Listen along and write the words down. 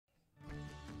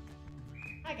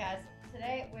Hi guys,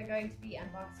 today we're going to be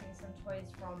unboxing some toys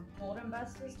from Boredom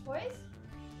Busters toys.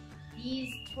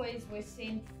 These toys were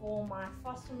sent for my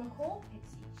foster macaw,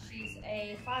 Pixie. She's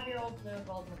a 5-year-old blue and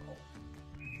gold macaw.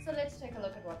 So let's take a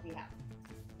look at what we have.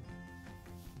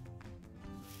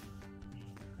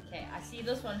 Okay, I see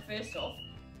this one first off,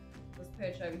 this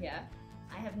perch over here.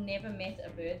 I have never met a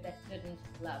bird that didn't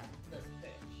love this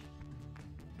perch.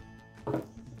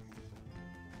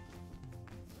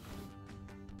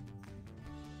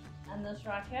 And this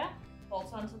right here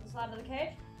bolts onto the side of the cage.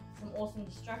 Some awesome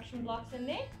destruction blocks in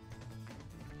there.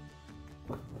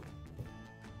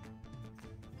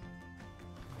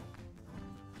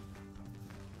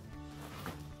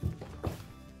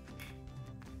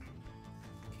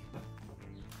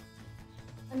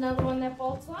 Another one that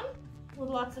bolts on with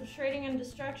lots of shredding and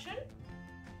destruction.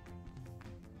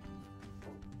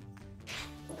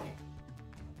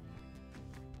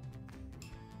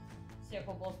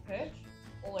 Circle board perch,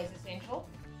 always essential.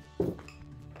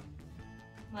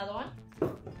 Another one.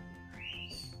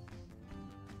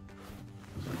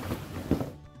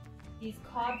 These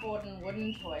cardboard and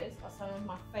wooden toys are some of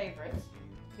my favorites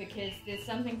because there's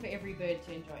something for every bird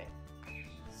to enjoy.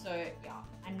 So yeah,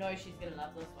 I know she's gonna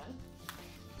love this one.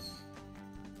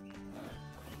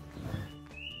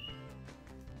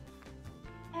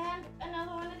 And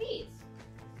another one of these.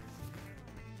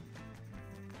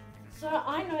 So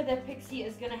I know that Pixie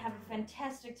is going to have a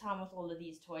fantastic time with all of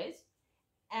these toys,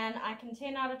 and I can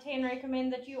 10 out of 10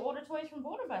 recommend that you order toys from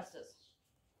Boredom Busters.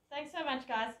 Thanks so much,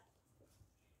 guys.